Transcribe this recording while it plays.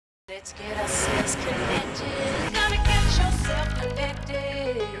Let's get ourselves connected. Gotta get yourself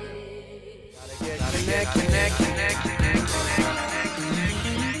connected. Gotta get connected.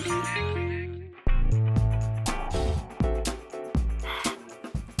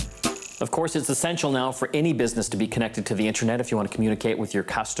 Of course, it's essential now for any business to be connected to the internet if you want to communicate with your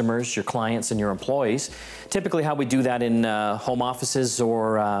customers, your clients, and your employees. Typically, how we do that in home offices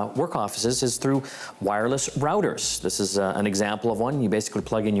or work offices is through wireless routers. This is an example of one. You basically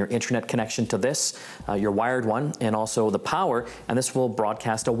plug in your internet connection to this, your wired one, and also the power, and this will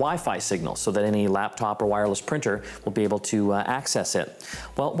broadcast a Wi-Fi signal so that any laptop or wireless printer will be able to access it.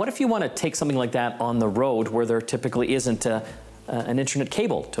 Well, what if you want to take something like that on the road where there typically isn't an internet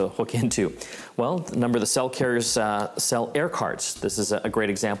cable to hook into? Well, a number of the cell carriers sell air cards. This is a great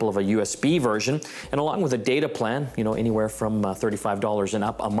example of a USB version, and along with a data plan, you know, anywhere from $35 and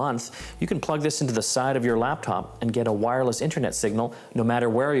up a month, you can plug this into the side of your laptop and get a wireless internet signal no matter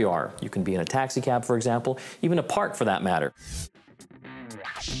where you are. You can be in a taxi cab, for example, even a park for that matter.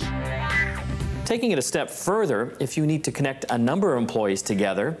 Taking it a step further, if you need to connect a number of employees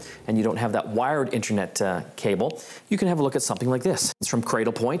together and you don't have that wired internet cable, you can have a look at something like this. It's from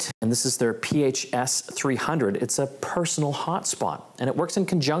Cradlepoint, and this is their PHS300. It's a personal hotspot, and it works in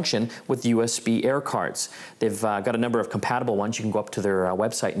conjunction with USB air cards. They've got a number of compatible ones. You can go up to their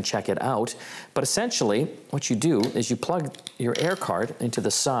website and check it out. But essentially, what you do is you plug your air card into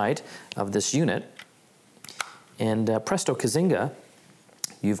the side of this unit, and presto kazinga,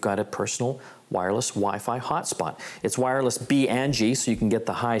 you've got a personal wireless Wi-Fi hotspot. It's wireless B and G, so you can get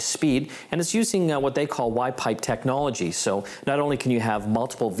the high speed, and it's using what they call Y-pipe technology. So not only can you have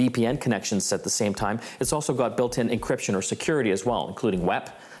multiple VPN connections at the same time, it's also got built-in encryption or security as well, including WEP,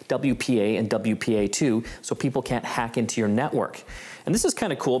 WPA, and WPA2, so people can't hack into your network. And this is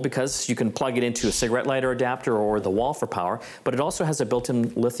kind of cool because you can plug it into a cigarette lighter adapter or the wall for power, but it also has a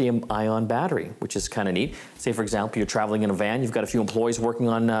built-in lithium-ion battery, which is kind of neat. Say, for example, you're traveling in a van, you've got a few employees working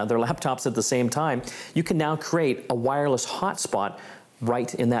on their laptops at the same time. You can now create a wireless hotspot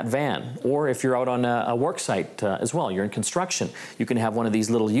right in that van. Or if you're out on a work site as well, you're in construction, you can have one of these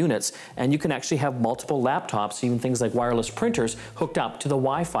little units, and you can actually have multiple laptops, even things like wireless printers, hooked up to the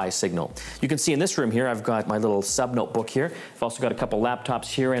Wi-Fi signal. You can see in this room here, I've got my little sub notebook here. I've also got a couple laptops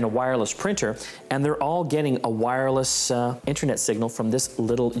here and a wireless printer, and they're all getting a wireless internet signal from this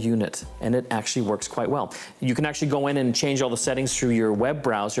little unit, and it actually works quite well. You can actually go in and change all the settings through your web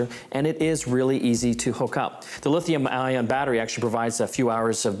browser, and it is really easy to hook up. The lithium-ion battery actually provides a few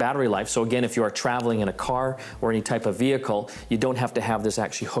hours of battery life. So again, if you are traveling in a car or any type of vehicle, you don't have to have this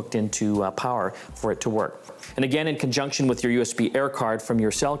actually hooked into power for it to work. And again, in conjunction with your USB air card from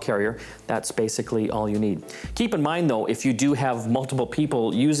your cell carrier, that's basically all you need. Keep in mind though, if you do have multiple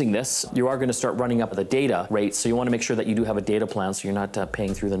people using this, you are going to start running up the data rates. So you want to make sure that you do have a data plan so you're not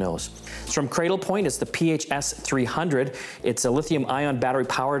paying through the nose. It's from Cradlepoint. It's the PHS300. It's a lithium-ion battery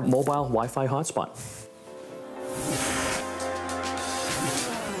powered mobile Wi-Fi hotspot.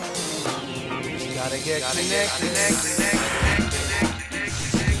 Gotta get connected.